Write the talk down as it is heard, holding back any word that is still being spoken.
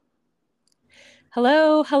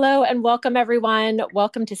Hello, and welcome everyone.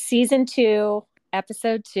 Welcome to season 2,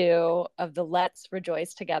 episode 2 of the Let's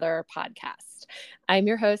Rejoice Together podcast. I'm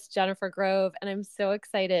your host, Jennifer Grove, and I'm so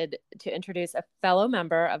excited to introduce a fellow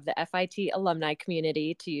member of the FIT alumni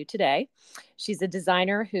community to you today. She's a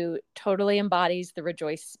designer who totally embodies the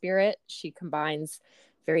Rejoice spirit. She combines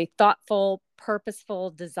very thoughtful,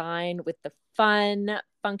 purposeful design with the fun,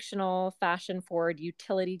 functional, fashion forward,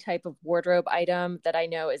 utility type of wardrobe item that I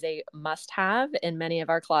know is a must have in many of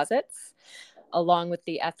our closets, along with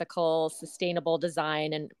the ethical, sustainable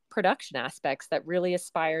design and production aspects that really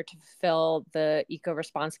aspire to fulfill the eco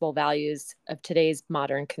responsible values of today's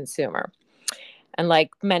modern consumer. And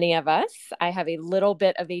like many of us, I have a little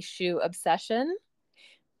bit of a shoe obsession,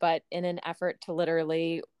 but in an effort to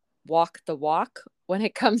literally walk the walk when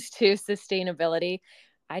it comes to sustainability,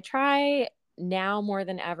 I try now more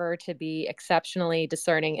than ever to be exceptionally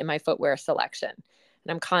discerning in my footwear selection.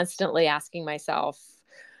 And I'm constantly asking myself,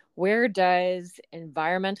 where does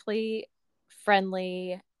environmentally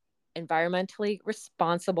friendly, environmentally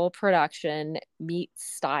responsible production meet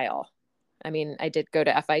style? I mean, I did go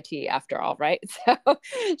to FIT after all, right? So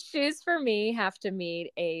shoes for me have to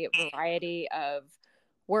meet a variety of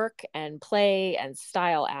work and play and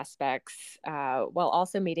style aspects, while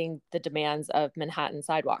also meeting the demands of Manhattan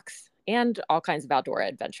sidewalks and all kinds of outdoor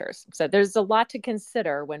adventures. So there's a lot to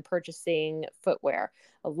consider when purchasing footwear,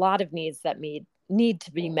 a lot of needs that need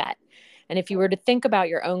to be met. And if you were to think about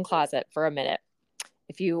your own closet for a minute,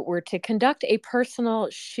 if you were to conduct a personal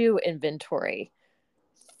shoe inventory,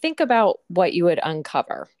 think about what you would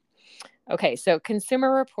uncover. Okay, so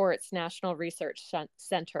Consumer Reports National Research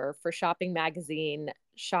Center for Shopping Magazine,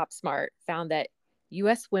 ShopSmart, found that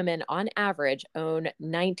US women on average own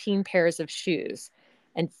 19 pairs of shoes,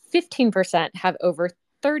 and 15% have over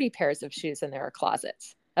 30 pairs of shoes in their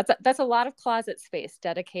closets. That's a lot of closet space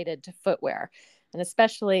dedicated to footwear. And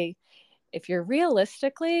especially if you're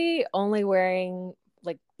realistically only wearing,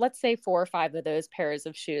 like, let's say 4 or 5 of those pairs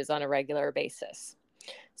of shoes on a regular basis.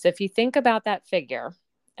 So if you think about that figure,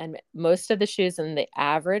 and most of the shoes in the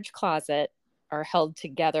average closet are held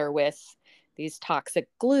together with these toxic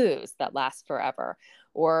glues that last forever.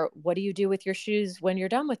 Or what do you do with your shoes when you're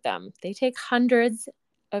done with them? They take hundreds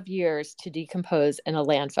of years to decompose in a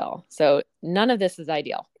landfill. So none of this is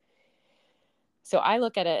ideal. So I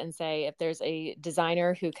look at it and say, if there's a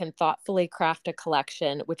designer who can thoughtfully craft a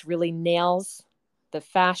collection which really nails the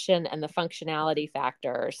fashion and the functionality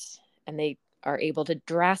factors, and they are able to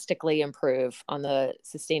drastically improve on the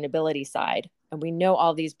sustainability side. And we know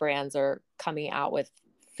all these brands are coming out with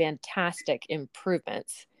fantastic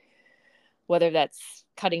improvements, whether that's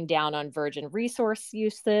cutting down on virgin resource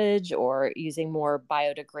usage or using more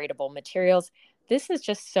biodegradable materials. This is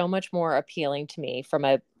just so much more appealing to me from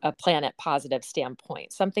a planet positive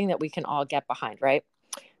standpoint, something that we can all get behind, right?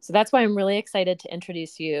 So that's why I'm really excited to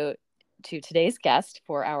introduce you to today's guest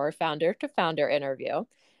for our founder to founder interview.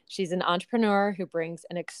 She's an entrepreneur who brings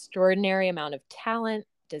an extraordinary amount of talent,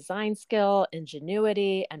 design skill,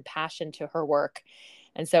 ingenuity, and passion to her work.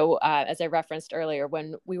 And so, as I referenced earlier,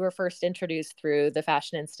 when we were first introduced through the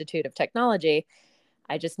Fashion Institute of Technology,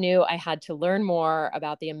 I just knew I had to learn more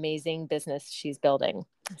about the amazing business she's building.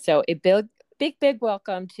 So a big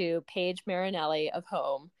welcome to Paige Marinelli of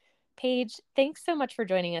Hoam. Paige, thanks so much for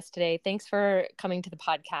joining us today. Thanks for coming to the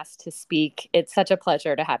podcast to speak. It's such a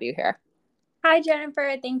pleasure to have you here. Hi,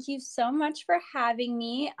 Jennifer. Thank you so much for having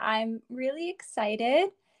me. I'm really excited.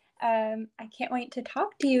 I can't wait to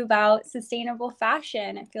talk to you about sustainable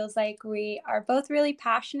fashion. It feels like we are both really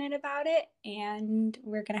passionate about it, and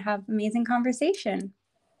we're going to have amazing conversation.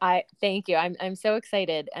 I thank you. I'm so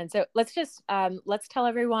excited. And so let's tell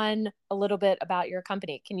everyone a little bit about your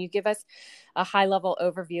company. Can you give us a high level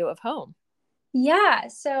overview of Hoam? Yeah,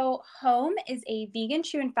 so Hoam is a vegan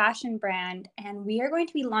shoe and fashion brand, and we are going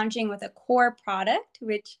to be launching with a core product,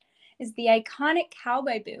 which is the iconic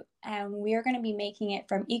cowboy boot. And we are going to be making it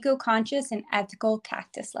from eco-conscious and ethical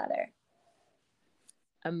cactus leather.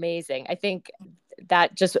 Amazing. I think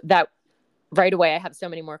that right away, I have so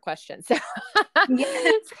many more questions. So,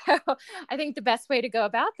 Yeah, so I think the best way to go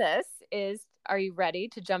about this is, are you ready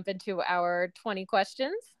to jump into our 20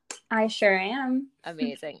 questions? I sure am.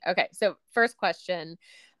 Amazing. Okay. So first question,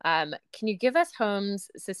 can you give us Hoam's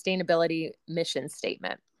sustainability mission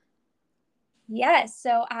statement? Yes.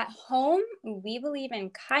 So at Hoam, we believe in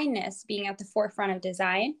kindness being at the forefront of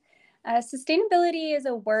design. Sustainability is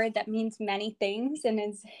a word that means many things and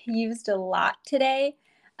is used a lot today.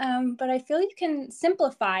 But I feel you can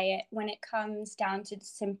simplify it when it comes down to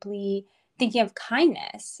simply thinking of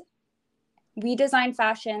kindness. We design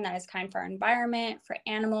fashion that is kind for our environment, for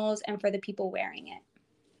animals, and for the people wearing it.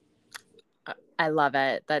 I love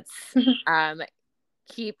it. That's um,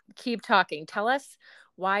 keep talking. Tell us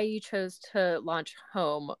why you chose to launch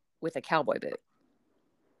Hoam with a cowboy boot.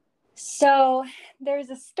 So there's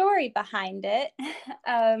a story behind it.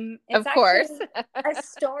 It's Of course. actually a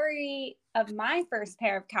story of my first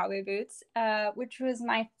pair of cowboy boots, which was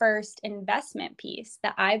my first investment piece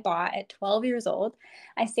that I bought at 12 years old.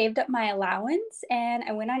 I saved up my allowance and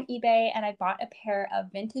I went on eBay and I bought a pair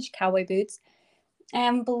of vintage cowboy boots.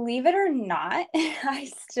 And believe it or not, I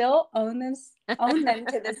still own them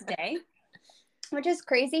to this day, which is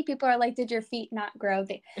crazy. People are like, did your feet not grow?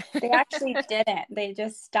 They actually didn't. They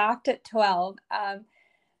just stopped at 12.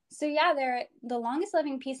 So yeah, they're the longest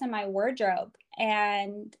living piece in my wardrobe,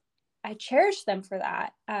 and I cherish them for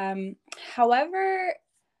that. However,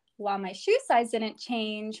 while my shoe size didn't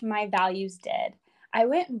change, my values did. I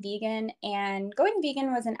went vegan, and going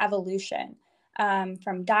vegan was an evolution,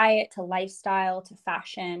 from diet to lifestyle to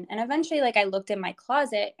fashion. And eventually, like, I looked in my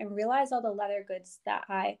closet and realized all the leather goods that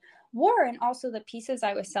I wore and also the pieces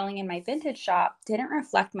I was selling in my vintage shop didn't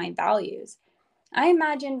reflect my values. I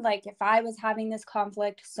imagined, like, if I was having this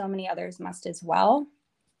conflict, so many others must as well.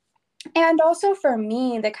 And also for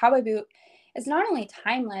me, the cowboy boot is not only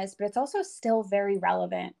timeless, but it's also still very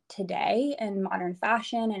relevant today in modern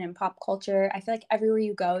fashion and in pop culture. I feel like everywhere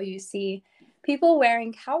you go, you see people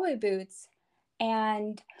wearing cowboy boots.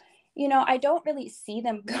 And, I don't really see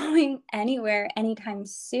them going anywhere anytime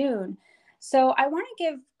soon. So I want to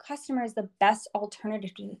give customers the best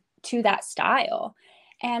alternative to that style.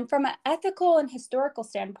 And from an ethical and historical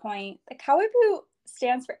standpoint, the cowboy boot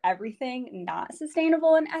stands for everything not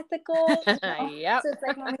sustainable and ethical. Yep. So it's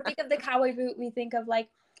like when we think of the cowboy boot, we think of like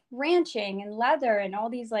ranching and leather and all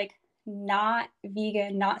these like not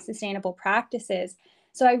vegan, not sustainable practices.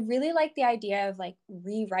 So I really like the idea of like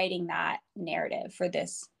rewriting that narrative for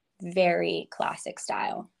this very classic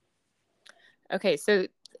style. Okay, so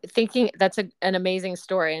thinking that's an amazing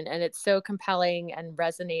story, and it's so compelling and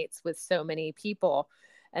resonates with so many people.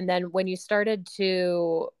 And then when you started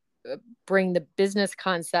to bring the business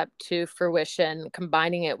concept to fruition,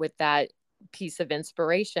 combining it with that piece of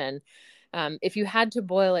inspiration, if you had to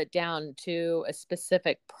boil it down to a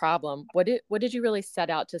specific problem, what did you really set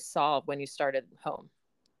out to solve when you started Hoam?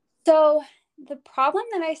 So the problem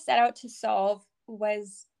that I set out to solve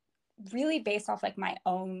was really based off like my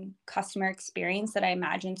own customer experience that I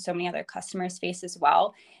imagine so many other customers face as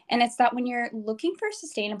well. And it's that when you're looking for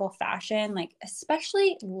sustainable fashion, like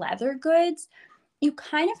especially leather goods, you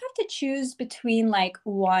kind of have to choose between like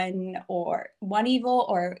one evil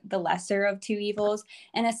or the lesser of two evils,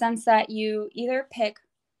 in a sense that you either pick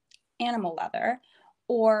animal leather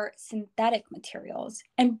or synthetic materials.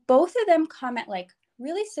 And both of them come at like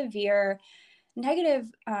really severe negative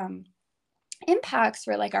impacts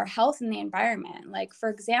for like our health and the environment. Like, for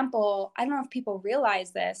example, I don't know if people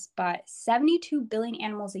realize this, but 72 billion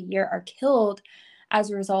animals a year are killed as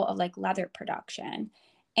a result of like leather production.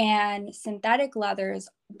 And synthetic leathers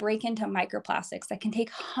break into microplastics that can take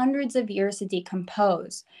hundreds of years to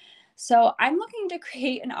decompose. So I'm looking to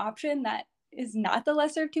create an option that is not the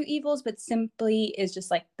lesser of two evils, but simply is just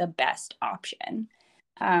like the best option.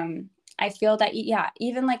 I feel that, yeah,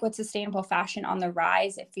 even like with sustainable fashion on the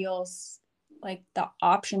rise, it feels like the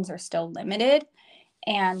options are still limited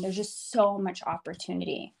and there's just so much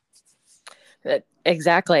opportunity.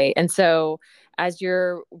 Exactly. And so as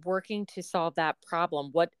you're working to solve that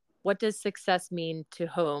problem, what does success mean to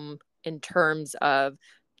Hoam in terms of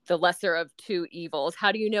the lesser of two evils?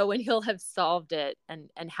 How do you know when you'll have solved it? And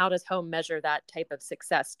how does Hoam measure that type of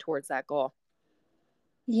success towards that goal?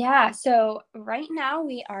 Yeah, so right now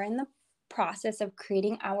we are in the process of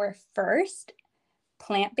creating our first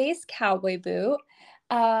plant-based cowboy boot.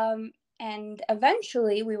 And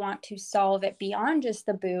eventually we want to solve it beyond just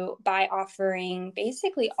the boot by offering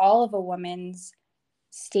basically all of a woman's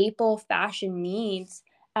staple fashion needs,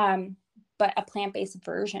 but a plant-based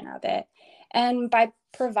version of it. And by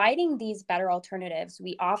providing these better alternatives,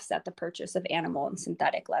 we offset the purchase of animal and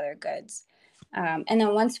synthetic leather goods. And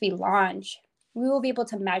then once we launch, we will be able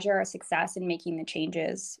to measure our success in making the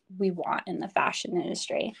changes we want in the fashion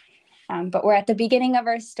industry. But we're at the beginning of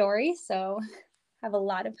our story, so have a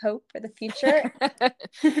lot of hope for the future.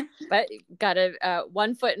 But got to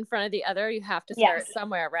one foot in front of the other. You have to start Yes.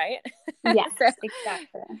 somewhere, right? Yes, So,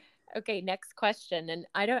 exactly. okay, next question. And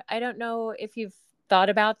I don't know if you've thought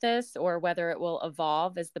about this or whether it will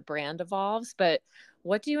evolve as the brand evolves, but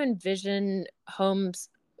what do you envision Hoam's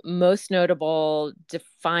most notable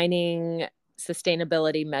defining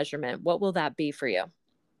sustainability measurement? What will that be for you?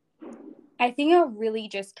 I think it'll really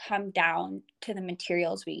just come down to the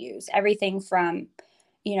materials we use. Everything from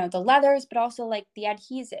the leathers, but also like the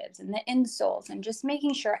adhesives and the insoles, and just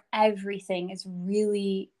making sure everything is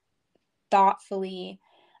really thoughtfully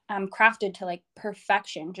crafted to like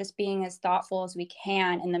perfection, just being as thoughtful as we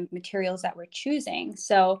can in the materials that we're choosing.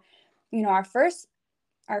 So, our first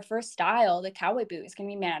style, the cowboy boot, is going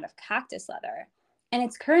to be made out of cactus leather. And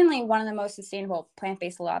it's currently one of the most sustainable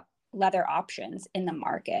plant-based leather options in the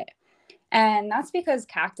market. And that's because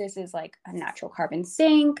cactus is like a natural carbon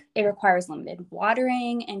sink. It requires limited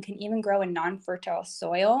watering and can even grow in non-fertile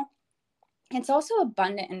soil. It's also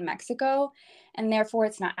abundant in Mexico, and therefore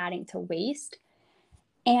it's not adding to waste.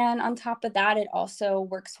 And on top of that, it also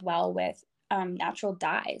works well with natural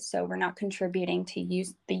dyes. So we're not contributing to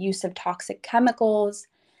the use of toxic chemicals.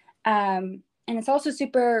 And it's also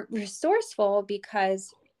super resourceful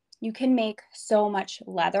because you can make so much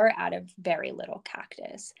leather out of very little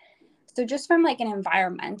cactus. So just from like an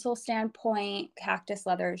environmental standpoint, cactus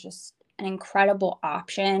leather is just an incredible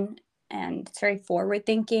option, and it's very forward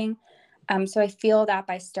thinking. So I feel that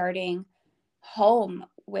by starting Hoam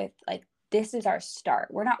with like, this is our start.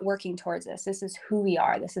 We're not working towards this. This is who we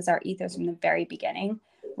are. This is our ethos from the very beginning.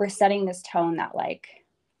 We're setting this tone that like,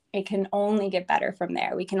 it can only get better from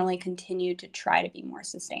there. We can only continue to try to be more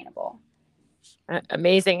sustainable.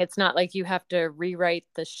 Amazing. It's not like you have to rewrite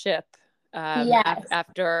the ship Yes.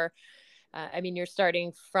 after. I mean, you're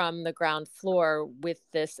starting from the ground floor with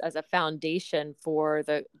this as a foundation for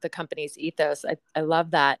the company's ethos. I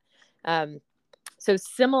love that. So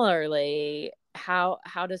similarly, how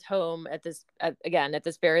does Hoam at this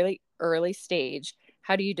very early stage,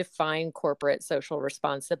 how do you define corporate social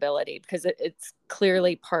responsibility? Because it's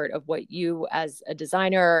clearly part of what you as a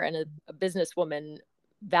designer and a businesswoman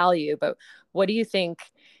value. But what do you think?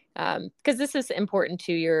 Because this is important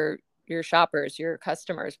to your shoppers, your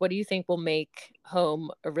customers. What do you think will make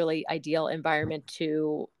Hoam a really ideal environment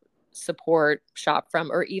to support, shop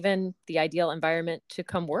from, or even the ideal environment to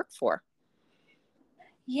come work for?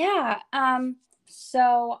 Yeah.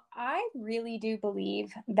 So I really do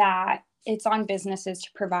believe that it's on businesses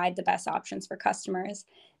to provide the best options for customers.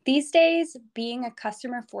 These days, being a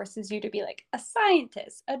customer forces you to be like a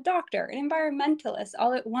scientist, a doctor, an environmentalist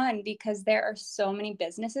all at one, because there are so many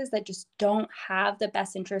businesses that just don't have the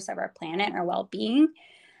best interests of our planet and our well-being.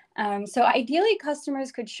 So ideally,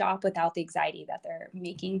 customers could shop without the anxiety that they're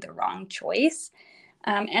making the wrong choice.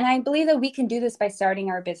 And I believe that we can do this by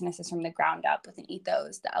starting our businesses from the ground up with an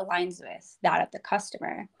ethos that aligns with that of the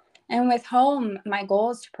customer. And with Hoam, my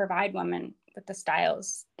goal is to provide women with the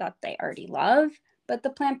styles that they already love, but the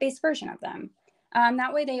plant-based version of them.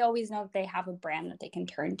 That way they always know that they have a brand that they can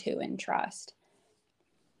turn to and trust.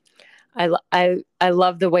 I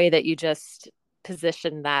love the way that you just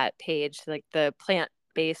positioned that, Paige, like the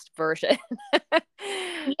plant-based version.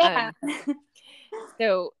 Yeah.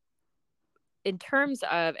 So in terms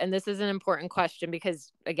of, and this is an important question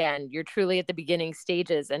because again, you're truly at the beginning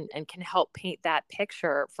stages and can help paint that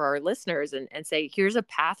picture for our listeners and say, here's a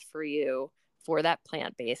path for you for that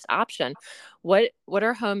plant-based option. What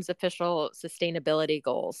are Hoam's official sustainability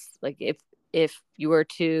goals? Like if you were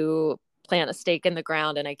to plant a stake in the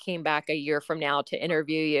ground and I came back a year from now to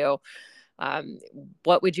interview you,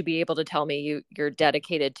 what would you be able to tell me you're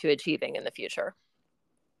dedicated to achieving in the future?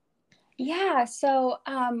 Yeah. So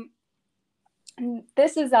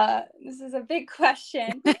this is a big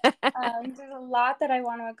question. There's a lot that I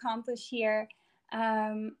want to accomplish here.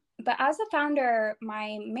 But as a founder,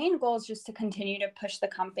 my main goal is just to continue to push the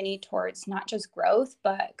company towards not just growth,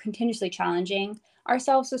 but continuously challenging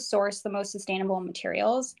ourselves to source the most sustainable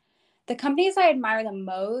materials. The companies I admire the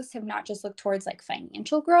most have not just looked towards like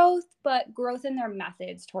financial growth, but growth in their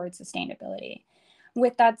methods towards sustainability.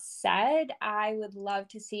 With that said, I would love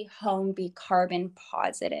to see Hoam be carbon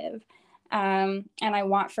positive. And I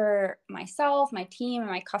want for myself, my team, and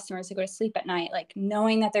my customers to go to sleep at night, like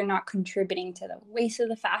knowing that they're not contributing to the waste of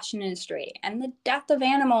the fashion industry and the death of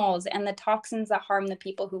animals and the toxins that harm the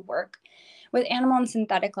people who work with animal and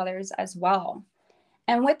synthetic leathers as well.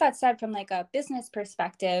 And with that said, from like a business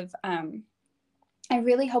perspective, I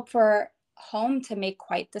really hope for Hoam to make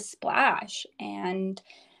quite the splash. And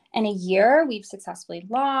in a year, we've successfully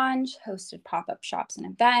launched, hosted pop-up shops and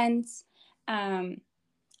events.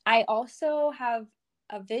 I also have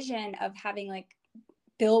a vision of having like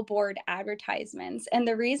billboard advertisements. And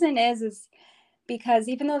the reason is because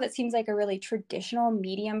even though that seems like a really traditional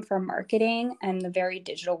medium for marketing and the very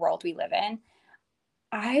digital world we live in,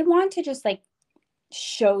 I want to just like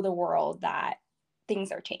show the world that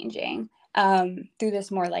things are changing through this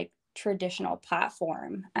more like traditional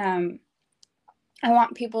platform. I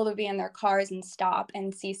want people to be in their cars and stop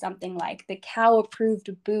and see something like the cow approved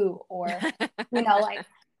boot or, like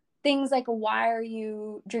things like, why are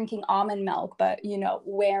you drinking almond milk, but, you know,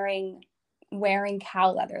 wearing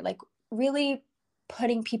cow leather? Like, really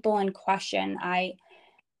putting people in question. I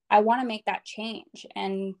want to make that change.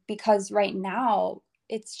 And because right now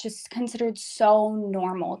it's just considered so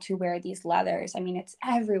normal to wear these leathers. I mean, it's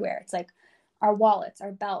everywhere. It's like our wallets,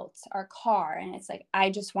 our belts, our car. And it's like, I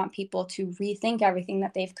just want people to rethink everything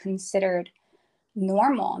that they've considered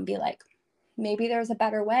normal and be like, maybe there's a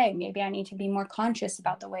better way. Maybe I need to be more conscious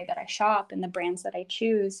about the way that I shop and the brands that I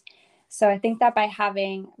choose. So I think that by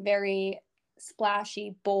having very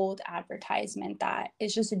splashy, bold advertisement that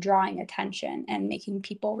is just drawing attention and making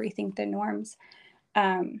people rethink the norms,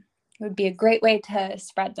 would be a great way to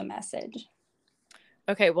spread the message.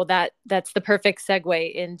 Okay, well that's the perfect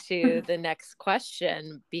segue into the next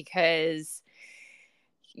question, because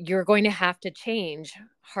you're going to have to change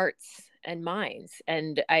hearts and minds.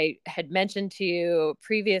 And I had mentioned to you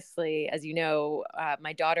previously, as you know,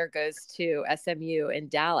 my daughter goes to SMU in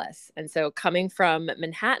Dallas. And so coming from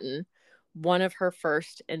Manhattan, one of her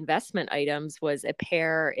first investment items was a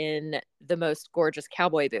pair in the most gorgeous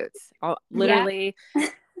cowboy boots. Literally,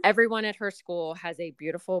 everyone at her school has a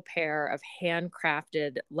beautiful pair of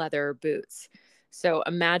handcrafted leather boots. So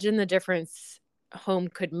imagine the difference Hoam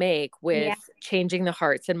could make with changing the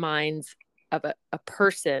hearts and minds of a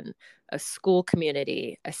person, a school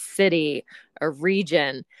community, a city, a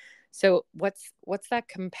region. So what's that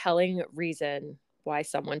compelling reason why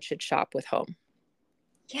someone should shop with Hoam?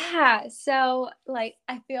 Yeah. So, like,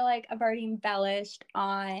 I feel like I've already embellished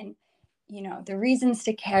on, you know, the reasons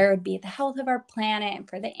to care would be the health of our planet and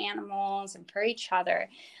for the animals and for each other.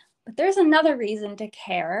 But there's another reason to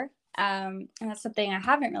care. And that's something I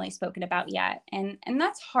haven't really spoken about yet. And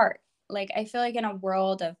that's heart. Like, I feel like in a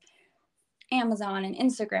world of Amazon and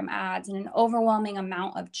Instagram ads and an overwhelming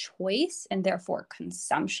amount of choice and therefore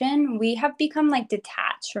consumption, we have become like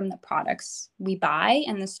detached from the products we buy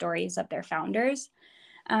and the stories of their founders.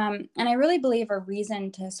 And I really believe a reason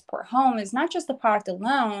to support Hoam is not just the product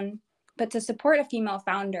alone, but to support a female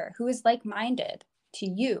founder who is like-minded to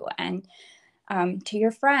you and to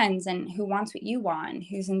your friends, and who wants what you want,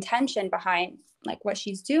 whose intention behind like what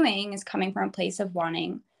she's doing is coming from a place of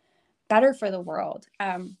wanting better for the world.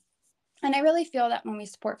 And I really feel that when we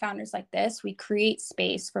support founders like this, we create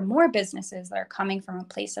space for more businesses that are coming from a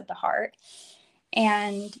place of the heart.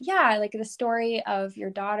 And yeah, like the story of your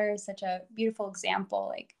daughter is such a beautiful example.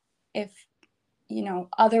 Like, if, you know,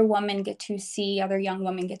 other young women get to see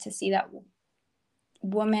that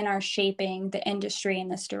women are shaping the industry in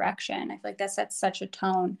this direction, I feel like that sets such a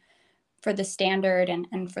tone for the standard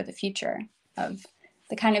and for the future of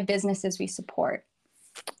the kind of businesses we support.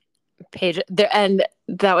 Paige, there, and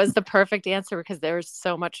that was the perfect answer, because there's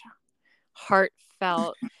so much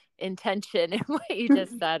heartfelt intention in what you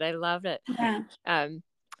just said. I love it. Yeah.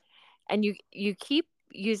 And you keep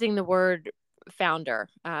using the word founder,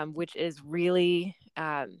 which is really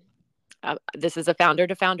this is a founder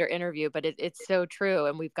to founder interview, but it's so true.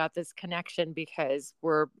 And we've got this connection because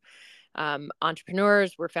we're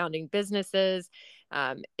entrepreneurs, we're founding businesses.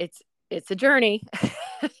 It's a journey.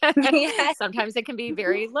 Yes. Sometimes it can be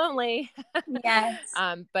very lonely. Yes.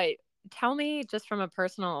 But tell me, just from a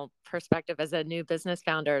personal perspective, as a new business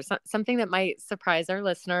founder, something that might surprise our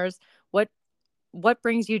listeners, what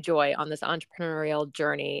brings you joy on this entrepreneurial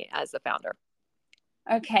journey as a founder?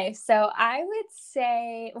 Okay, so I would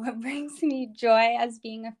say what brings me joy as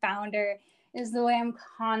being a founder is the way I'm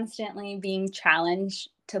constantly being challenged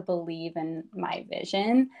to believe in my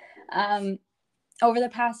vision. Over the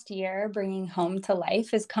past year, bringing Hoam to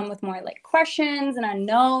life has come with more like questions and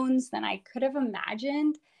unknowns than I could have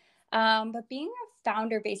imagined. But being a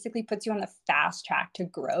founder basically puts you on the fast track to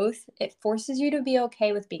growth. It forces you to be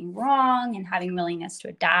okay with being wrong and having willingness to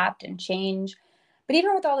adapt and change. But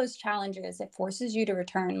even with all those challenges, it forces you to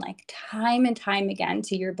return like time and time again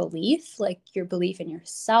to your belief, like your belief in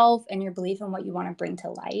yourself and your belief in what you want to bring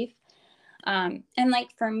to life. And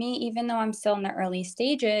like for me, even though I'm still in the early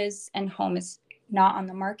stages and Hoam is not on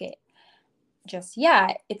the market just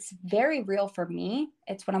yet, it's very real for me.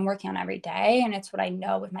 It's what I'm working on every day. And it's what I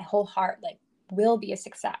know with my whole heart, like, will be a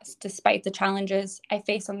success despite the challenges I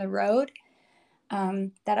face on the road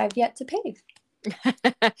that I've yet to pave.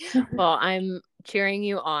 Well, I'm cheering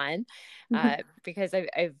you on because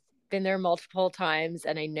I've been there multiple times,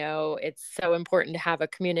 and I know it's so important to have a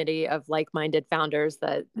community of like-minded founders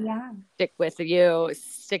that stick with you,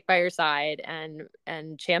 stick by your side,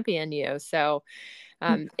 and champion you. So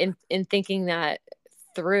in thinking that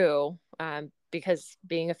through, because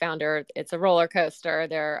being a founder, it's a roller coaster.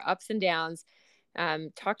 There are ups and downs.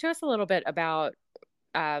 Talk to us a little bit about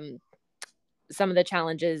some of the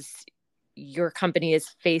challenges your company is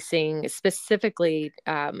facing specifically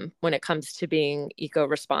when it comes to being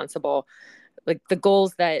eco-responsible, like the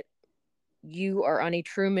goals that you are on a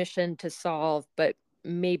true mission to solve, but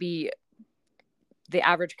maybe the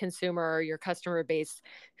average consumer or your customer base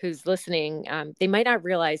who's listening, they might not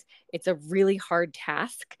realize it's a really hard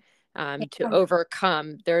task to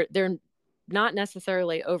overcome. They're not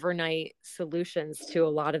necessarily overnight solutions to a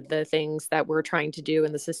lot of the things that we're trying to do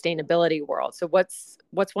in the sustainability world. So what's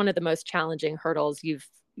one of the most challenging hurdles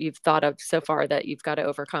you've thought of so far that you've got to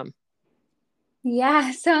overcome?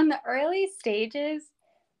 Yeah. So in the early stages,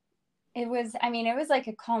 it was like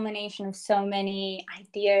a culmination of so many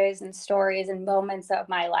ideas and stories and moments of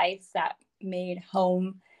my life that made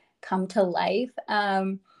Hoam come to life.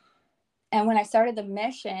 And when I started the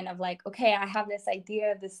mission of like, okay, I have this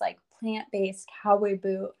idea of this like plant-based cowboy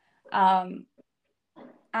boot,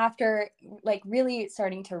 after like really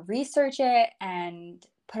starting to research it and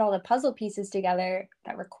put all the puzzle pieces together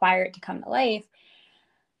that require it to come to life,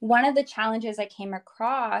 one of the challenges I came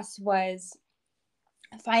across was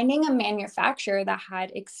finding a manufacturer that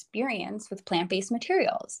had experience with plant-based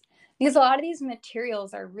materials, because a lot of these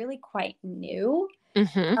materials are really quite new.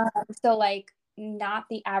 Mm-hmm. So like not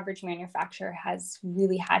the average manufacturer has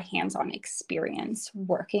really had hands-on experience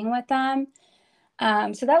working with them.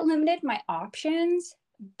 So that limited my options,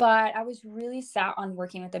 but I was really set on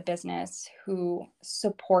working with a business who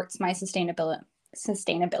supports my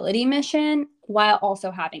sustainability mission while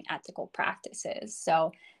also having ethical practices.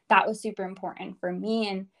 So that was super important for me.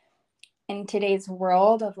 And in today's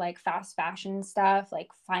world of like fast fashion stuff, like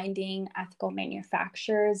finding ethical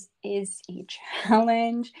manufacturers is a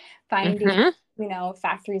challenge. Finding, Mm-hmm.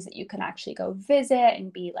 factories that you can actually go visit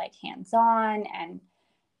and be like hands-on and,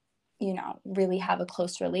 really have a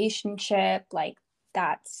close relationship, like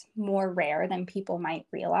that's more rare than people might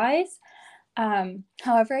realize.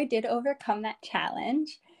 However, I did overcome that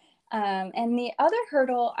challenge. And the other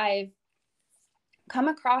hurdle I've come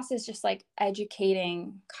across is just like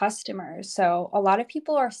educating customers. So a lot of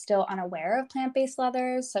people are still unaware of plant-based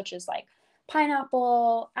leathers, such as like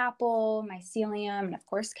pineapple, apple, mycelium, and of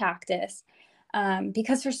course cactus.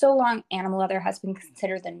 Because for so long, animal leather has been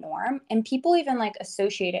considered the norm, and people even like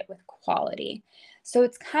associate it with quality. So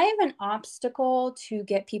it's kind of an obstacle to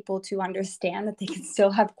get people to understand that they can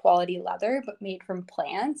still have quality leather, but made from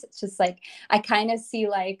plants. It's just like, I kind of see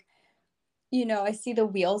like, I see the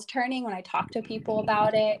wheels turning when I talk to people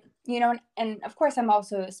about it, and of course, I'm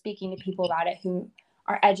also speaking to people about it who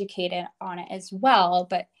are educated on it as well.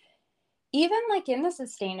 But even like in the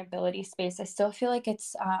sustainability space, I still feel like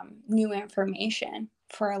it's new information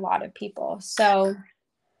for a lot of people. So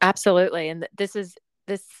Absolutely. And this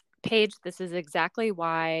Paige, this is exactly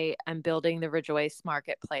why I'm building the Rejoice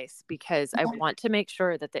Marketplace, because I want to make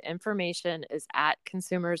sure that the information is at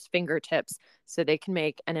consumers' fingertips so they can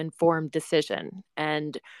make an informed decision.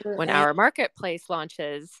 And when our marketplace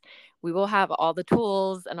launches, we will have all the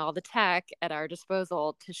tools and all the tech at our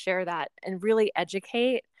disposal to share that and really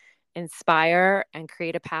educate, inspire, and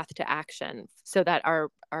create a path to action so that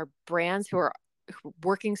our brands who are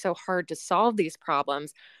working so hard to solve these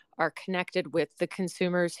problems are connected with the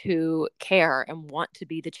consumers who care and want to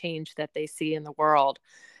be the change that they see in the world.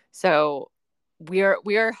 So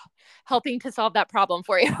we're helping to solve that problem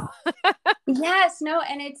for you. yes, no,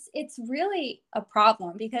 and it's really a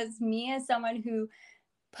problem, because me as someone who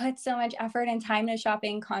put so much effort and time into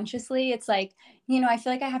shopping consciously, it's like, I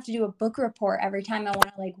feel like I have to do a book report every time I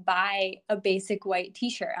want to like buy a basic white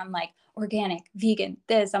t-shirt. I'm like organic, vegan,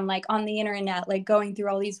 this. I'm like on the internet, like going through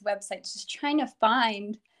all these websites, just trying to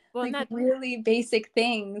find like really basic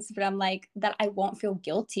things, but I'm like that I won't feel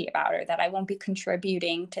guilty about, or that I won't be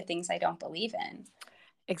contributing to things I don't believe in.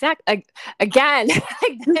 Exactly. Again,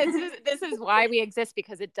 this is why we exist,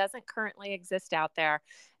 because it doesn't currently exist out there.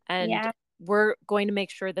 And Yeah. we're going to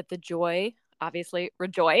make sure that the joy, obviously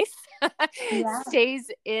rejoice, Yeah.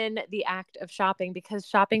 stays in the act of shopping, because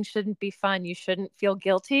shopping shouldn't be fun. You shouldn't feel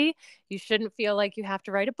guilty. You shouldn't feel like you have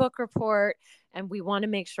to write a book report. And we want to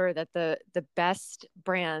make sure that the best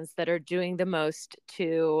brands that are doing the most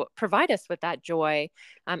to provide us with that joy,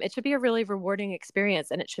 it should be a really rewarding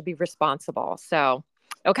experience, and it should be responsible. So,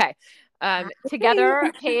 okay.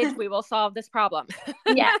 Together, Paige, we will solve this problem.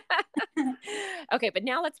 Yeah. Okay, but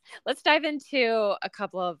now let's dive into a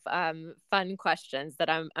couple of fun questions that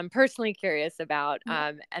I'm personally curious about.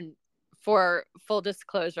 And for full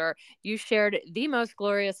disclosure, you shared the most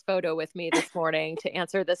glorious photo with me this morning to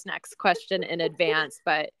answer this next question in advance,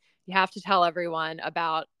 but you have to tell everyone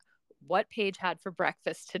about what Paige had for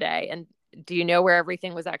breakfast today. And do you know where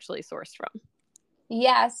everything was actually sourced from?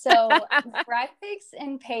 Yeah, so breakfast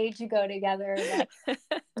and Paige go together like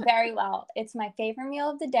very well. It's my favorite meal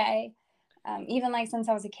of the day. Even like since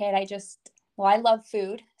I was a kid, I love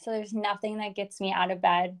food. So there's nothing that gets me out of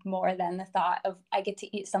bed more than the thought of I get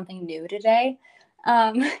to eat something new today.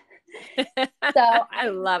 Um, so I I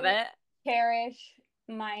love really it. cherish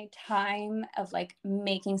my time of like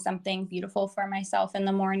making something beautiful for myself in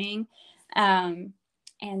the morning. Um,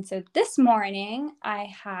 and so this morning I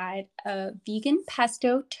had a vegan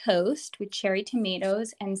pesto toast with cherry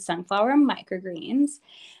tomatoes and sunflower microgreens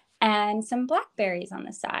and some blackberries on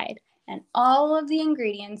the side. And all of the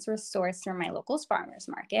ingredients were sourced from my local farmers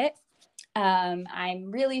market.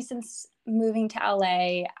 Since moving to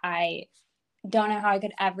LA, I don't know how I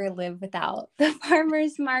could ever live without the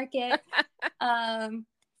farmers market. Um,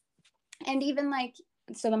 and even like,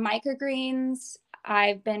 so the microgreens,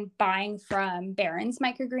 I've been buying from Barron's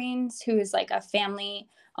Microgreens, who is like a family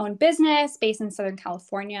owned business based in Southern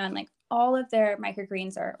California. And like all of their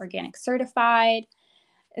microgreens are organic certified.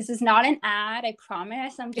 This is not an ad, I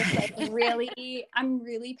promise. I'm just like I'm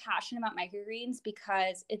really passionate about microgreens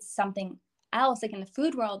because it's something else like in the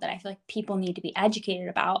food world that I feel like people need to be educated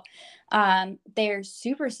about. They're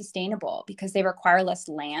super sustainable because they require less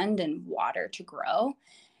land and water to grow.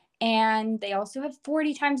 And they also have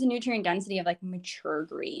 40 times the nutrient density of like mature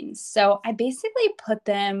greens. So I basically put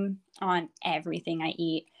them on everything I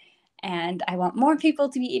eat. And I want more people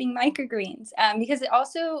to be eating microgreens because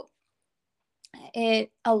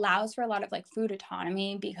it allows for a lot of like food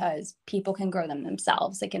autonomy because people can grow them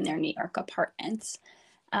themselves, like in their New York apartments.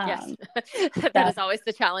 Yes. Um, That so is always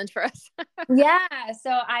the challenge for us. yeah, so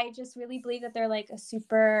I just really believe that they're like a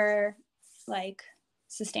super like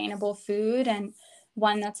sustainable food and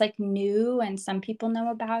one that's like new and some people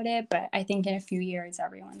know about it, but I think in a few years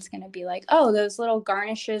everyone's going to be like, "Oh, those little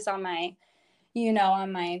garnishes on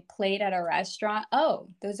on my plate at a restaurant. Oh,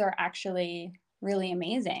 those are actually really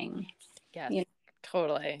amazing." Yes, You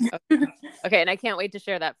totally. Okay. And I can't wait to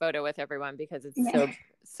share that photo with everyone because it's know?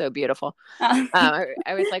 so beautiful. Yeah.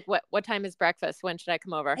 I was like, what time is breakfast? When should I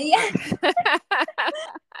come over? Yeah.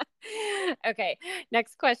 Okay.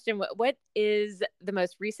 Next question. What is the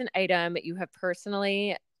most recent item you have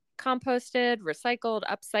personally composted, recycled,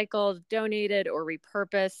 upcycled, donated, or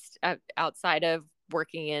repurposed outside of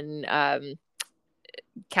working in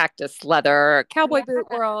cactus leather, cowboy Yeah. boot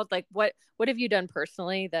world? Like what have you done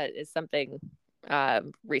personally that is something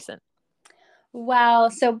recent? Well,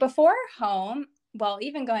 so before Home, well,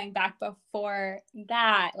 even going back before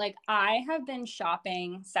that, like I have been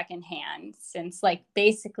shopping secondhand since like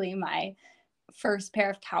basically my first pair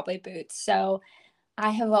of cowboy boots. So I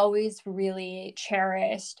have always really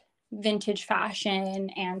cherished vintage fashion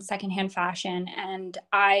and secondhand fashion. And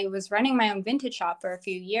I was running my own vintage shop for a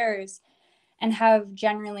few years and have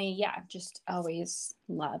generally, yeah, just always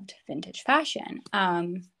loved vintage fashion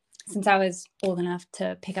since I was old enough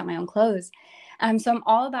to pick up my own clothes. So I'm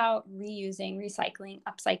all about reusing, recycling,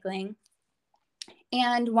 upcycling.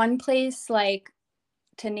 And one place, like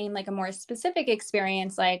to name like a more specific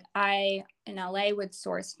experience, like I in LA would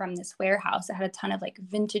source from this warehouse that had a ton of like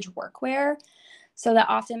vintage workwear. So that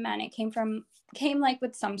often meant it came like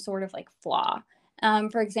with some sort of like flaw.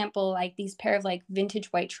 For example, like these pair of like vintage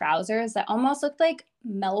white trousers that almost looked like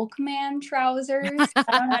milkman trousers.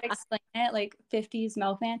 I don't know how to explain it, like 50s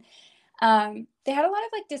milkman. They had a lot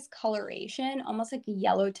of like discoloration, almost like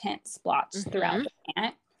yellow tint splotches throughout Mm-hmm. the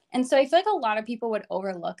pant. And so I feel like a lot of people would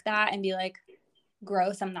overlook that and be like,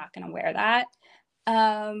 gross, I'm not going to wear that.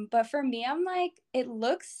 But for me, I'm like, it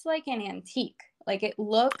looks like an antique. Like it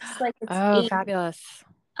looks like it's Oh, 80s. fabulous.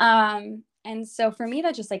 And so for me,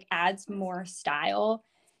 that just like adds more style.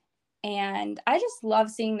 And I just love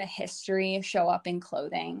seeing the history show up in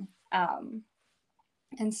clothing.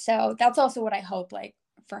 And so that's also what I hope like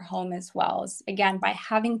for Home as well is again, by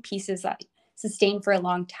having pieces that sustain for a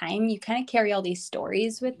long time, you kind of carry all these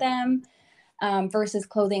stories with them. Versus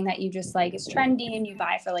clothing that you just like is trendy and you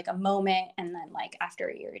buy for like a moment and then like after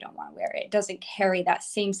a year you don't want to wear it. It doesn't carry that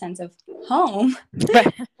same sense of home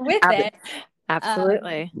with it.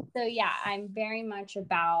 Absolutely. So yeah, I'm very much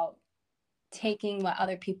about taking what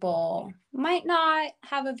other people might not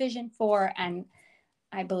have a vision for, and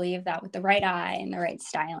I believe that with the right eye and the right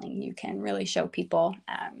styling, you can really show people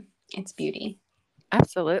its beauty.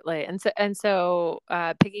 Absolutely. And so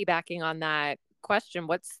piggybacking on that question,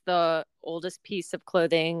 what's the oldest piece of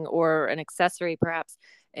clothing or an accessory perhaps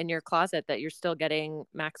in your closet that you're still getting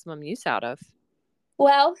maximum use out of?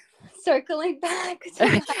 Well, circling back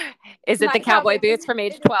to Is it the my cowboy cowboy boots boots, from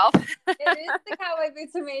age 12? it is the cowboy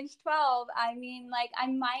boots from age 12. I mean, like I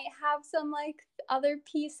might have some like other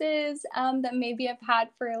pieces that maybe I've had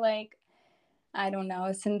for like I don't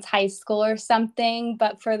know, since high school or something,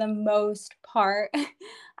 but for the most part,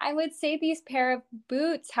 I would say these pair of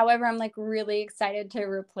boots. However, I'm like really excited to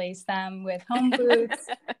replace them with home boots,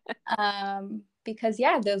 because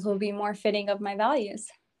yeah, those will be more fitting of my values.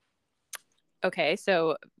 Okay,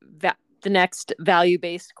 so the next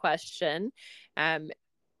value-based question,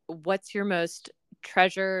 what's your most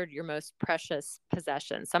treasured, your most precious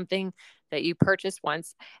possession? Something that you purchased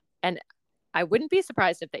once, and I wouldn't be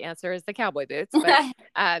surprised if the answer is the cowboy boots, but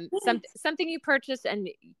something you purchased and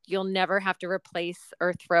you'll never have to replace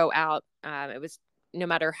or throw out. It was, no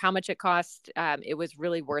matter how much it cost, it was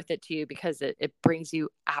really worth it to you because it brings you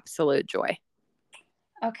absolute joy.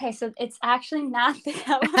 Okay, so it's actually not the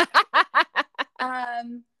cowboy.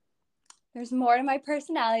 There's more to my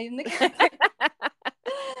personality than the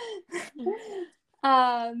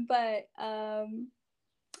cowboy. But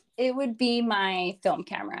it would be my film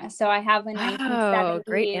camera. So I have a 1970s.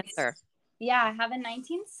 Great answer. Yeah, I have a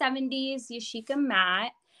 1970s Yashica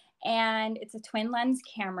matte, and it's a twin lens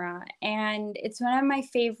camera, and it's one of my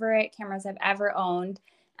favorite cameras I've ever owned.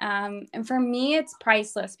 And for me, it's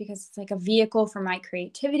priceless because it's like a vehicle for my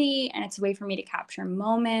creativity, and it's a way for me to capture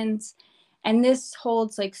moments. And this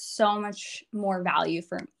holds like so much more value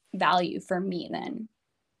for me than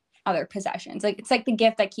other possessions. Like, it's like the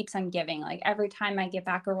gift that keeps on giving. Like, every time I get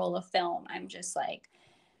back a roll of film, I'm just like,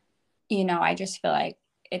 I just feel like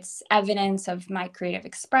it's evidence of my creative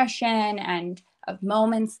expression and of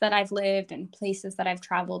moments that I've lived and places that I've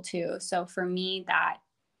traveled to. So for me, that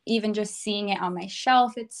even just seeing it on my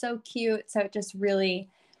shelf, it's so cute. So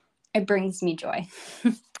it brings me joy.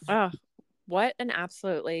 Oh, what an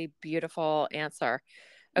absolutely beautiful answer.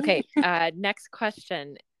 Okay, next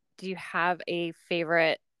question. Do you have a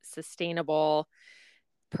favorite sustainable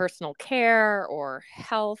personal care or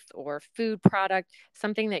health or food product,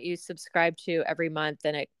 something that you subscribe to every month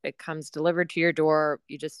and it comes delivered to your door?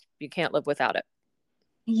 You can't live without it.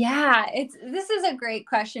 Yeah, this is a great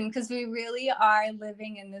question because we really are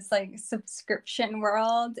living in this like subscription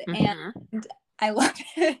world, and I love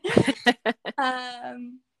it.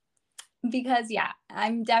 Because yeah,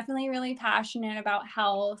 I'm definitely really passionate about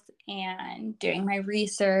health and doing my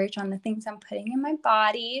research on the things I'm putting in my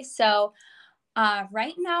body. So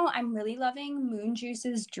right now I'm really loving Moon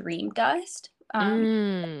Juice's Dream Dust.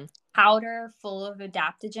 Powder full of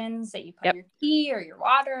adaptogens that you put in your tea or your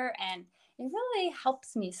water, and it really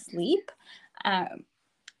helps me sleep.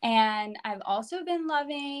 And I've also been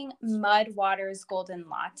loving Mud Water's Golden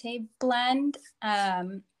Latte blend,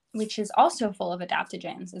 which is also full of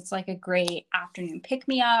adaptogens. It's like a great afternoon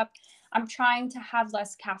pick-me-up. I'm trying to have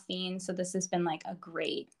less caffeine, so this has been like a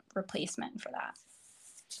great replacement for that.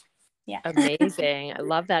 Yeah. Amazing. I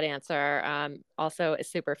love that answer. Also a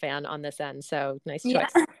super fan on this end, so nice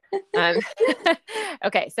choice. Yeah.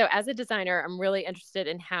 Okay, so as a designer, I'm really interested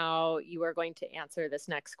in how you are going to answer this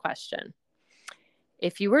next question.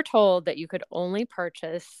 If you were told that you could only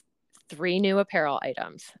purchase 3 new apparel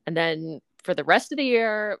items, and then for the rest of the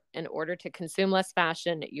year, in order to consume less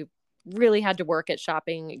fashion, you really had to work at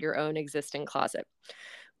shopping your own existing closet,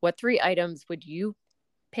 what 3 items would you,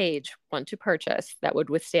 Paige, want to purchase that would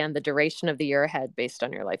withstand the duration of the year ahead based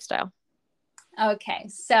on your lifestyle? Okay,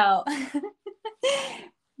 so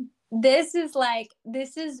this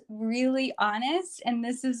is really honest, and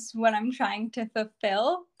this is what I'm trying to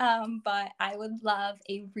fulfill. But I would love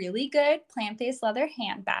a really good plant-based leather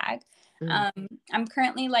handbag. I'm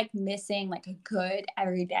currently like missing like a good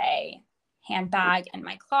everyday handbag in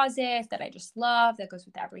my closet that I just love, that goes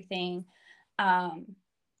with everything. And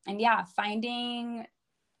yeah, finding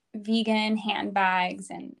vegan handbags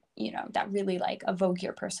and that really like evoke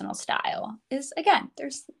your personal style is, again,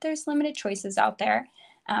 there's limited choices out there,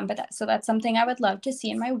 but that's something I would love to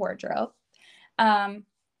see in my wardrobe. I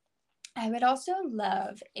would also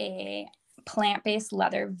love a plant-based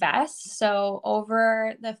leather vest. So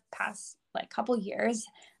over the past like couple years,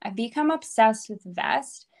 I've become obsessed with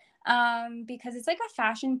vest, because it's like a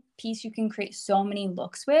fashion piece you can create so many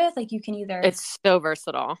looks with. Like, you can it's so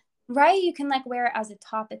versatile. Right? You can like wear it as a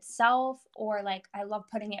top itself, or like I love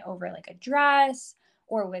putting it over like a dress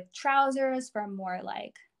or with trousers for a more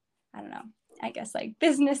like, I don't know, I guess like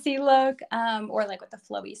businessy look, or like with a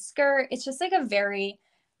flowy skirt. It's just like a very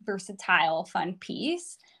versatile, fun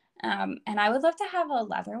piece. And I would love to have a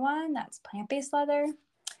leather one that's plant-based leather.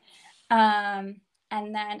 And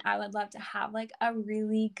then I would love to have like a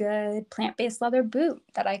really good plant-based leather boot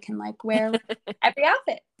that I can like wear with every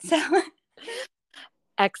outfit. So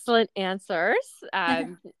excellent answers.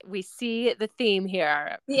 We see the theme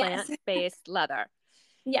here. yes. Plant-based leather.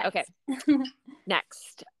 Yes. Okay.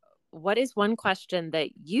 Next, what is one question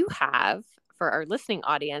that you have for our listening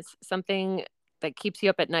audience? Something that keeps you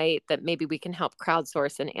up at night that maybe we can help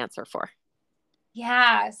crowdsource and answer for?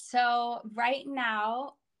 Yeah. So right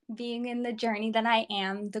now, being in the journey that I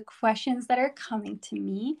am, the questions that are coming to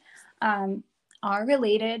me um, are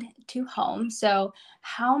related to home. So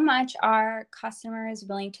how much are customers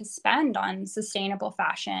willing to spend on sustainable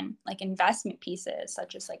fashion, like investment pieces,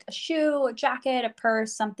 such as like a shoe, a jacket, a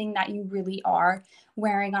purse, something that you really are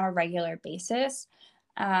wearing on a regular basis?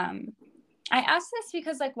 Um, I ask this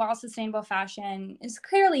because, like, while sustainable fashion is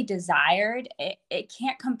clearly desired, it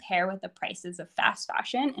can't compare with the prices of fast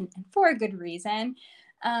fashion, and for a good reason.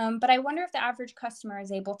 But I wonder if the average customer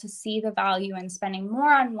is able to see the value in spending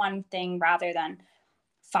more on one thing rather than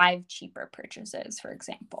five cheaper purchases, for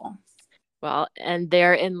example. Well, and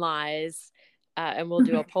therein lies, and we'll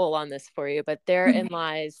do a poll on this for you, but therein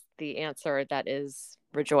lies the answer that is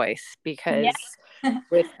rejoice, Yeah. because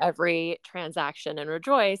with every transaction in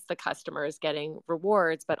Rejoice, the customer is getting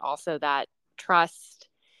rewards, but also that trust,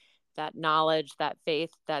 that knowledge, that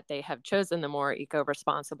faith that they have chosen the more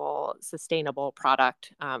eco-responsible, sustainable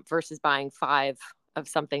product versus buying five of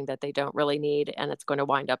something that they don't really need and it's going to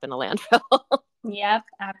wind up in a landfill. Yep,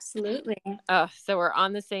 absolutely. So we're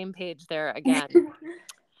on the same page there again.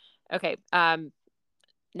 Okay.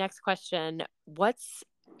 Next question. What's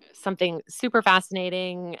something super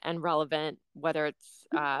fascinating and relevant, whether it's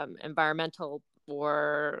environmental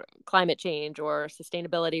or climate change or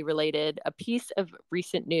sustainability related, a piece of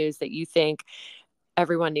recent news that you think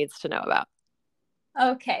everyone needs to know about?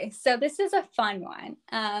 Okay, so this is a fun one,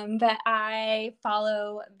 but I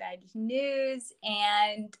follow veg news,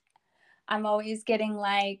 and I'm always getting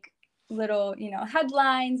like little,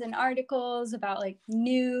 headlines and articles about like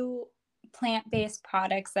new plant-based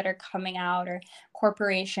products that are coming out, or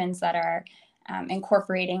corporations that are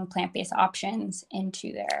incorporating plant-based options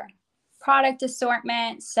into their product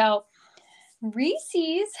assortment. So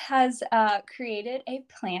Reese's has created a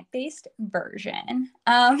plant-based version.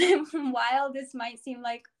 While this might seem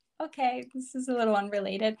like, okay, this is a little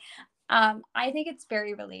unrelated, I think it's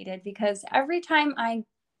very related, because every time I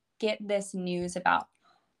get this news about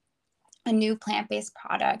a new plant-based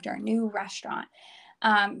product or a new restaurant,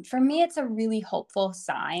 for me, it's a really hopeful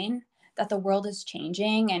sign that the world is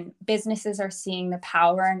changing and businesses are seeing the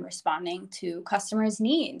power and responding to customers'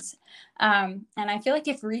 needs. And I feel like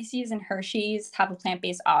if Reese's and Hershey's have a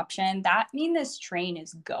plant-based option, that means this train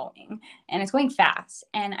is going, and it's going fast.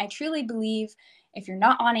 And I truly believe if you're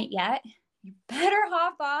not on it yet, you better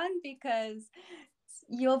hop on, because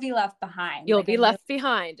you'll be left behind. You'll be left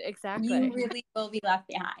behind. You Exactly. really will be left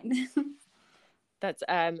behind. That's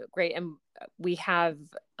great. And we have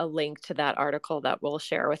a link to that article that we'll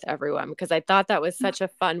share with everyone, because I thought that was such a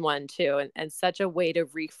fun one too, and such a way to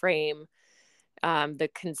reframe the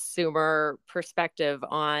consumer perspective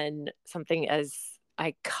on something as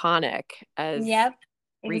iconic as Yep,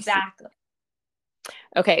 Reese. exactly.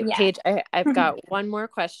 Okay, Yeah. Paige, I've got one more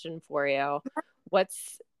question for you.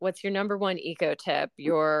 What's your number one eco tip?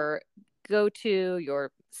 Your go-to,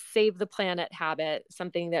 your save the planet habit,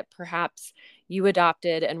 something that perhaps you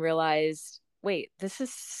adopted and realized, wait, this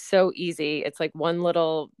is so easy. It's like one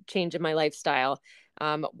little change in my lifestyle.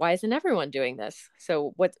 Why isn't everyone doing this?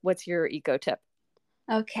 So what's your eco tip?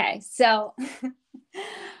 Okay, so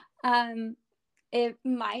um, it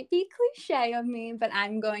might be cliche of me, but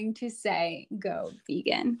I'm going to say go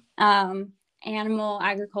vegan. Animal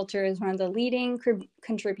agriculture is one of the leading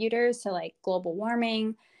contributors to like global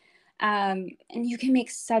warming. And you can make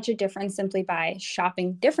such a difference simply by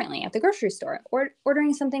shopping differently at the grocery store or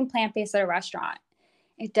ordering something plant-based at a restaurant.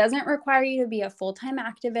 It doesn't require you to be a full-time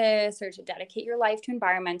activist or to dedicate your life to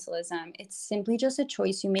environmentalism. It's simply just a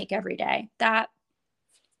choice you make every day that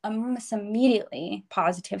almost immediately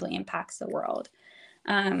positively impacts the world.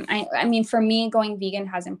 I mean, for me, going vegan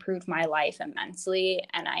has improved my life immensely,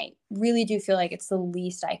 and I really do feel like it's the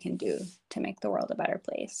least I can do to make the world a better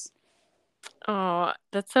place. Oh,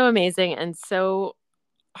 that's so amazing and so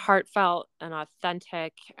heartfelt and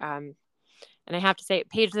authentic. And I have to say,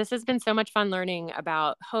 Paige, this has been so much fun learning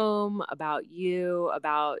about Hoam, about you,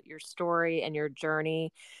 about your story and your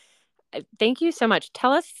journey. Thank you so much.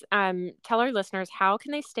 Tell our listeners, how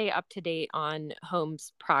can they stay up to date on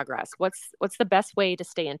Hoam's progress? What's the best way to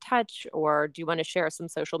stay in touch, or do you want to share some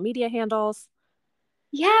social media handles?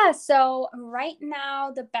 Yeah, so right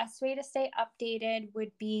now, the best way to stay updated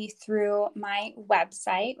would be through my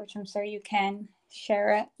website, which I'm sure you can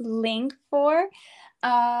share a link for.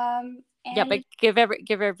 Yeah, And but give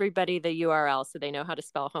everybody the URL so they know how to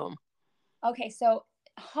spell home. okay, so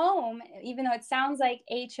home, even though it sounds like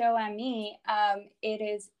Home, it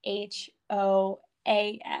is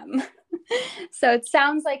Hoam. So it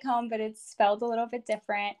sounds like home, but it's spelled a little bit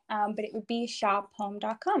different. But it would be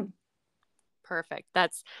shophoam.com. Perfect.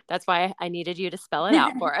 That's why I needed you to spell it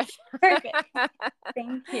out for us. Perfect.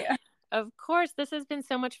 Thank you. Of course, this has been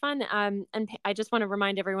so much fun. And I just want to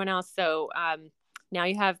remind everyone else. So now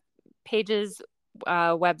you have Paige's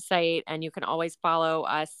website, and you can always follow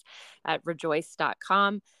us at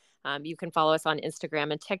rejoice.com. You can follow us on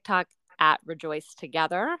Instagram and TikTok at Rejoice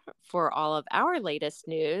Together for all of our latest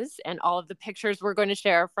news and all of the pictures we're going to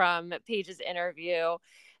share from Paige's interview,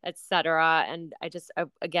 etc. And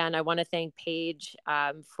again, I want to thank Paige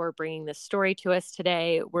for bringing this story to us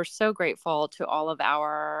today. We're so grateful to all of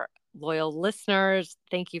our loyal listeners.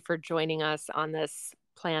 Thank you for joining us on this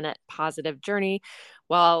planet positive journey.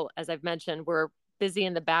 Well, as I've mentioned, we're busy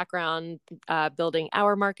in the background building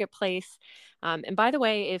our marketplace. And by the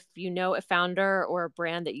way, if you know a founder or a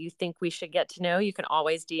brand that you think we should get to know, you can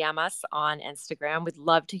always DM us on Instagram. We'd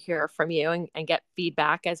love to hear from you and get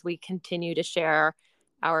feedback as we continue to share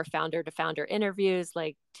our founder to founder interviews,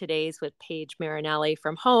 like today's with Paige Marinelli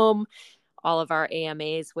from Hoam, all of our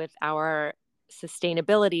AMAs with our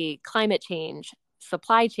sustainability, climate change,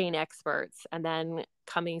 supply chain experts, and then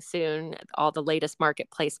coming soon, all the latest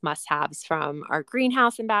marketplace must-haves from our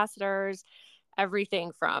greenhouse ambassadors,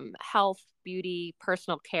 everything from health, beauty,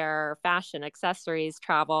 personal care, fashion, accessories,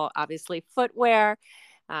 travel, obviously footwear.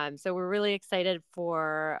 So we're really excited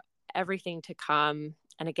for everything to come.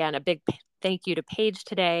 And again, a big thank you to Paige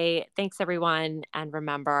today. Thanks, everyone. And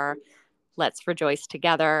remember, let's rejoice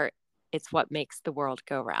together. It's what makes the world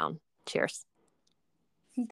go round. Cheers.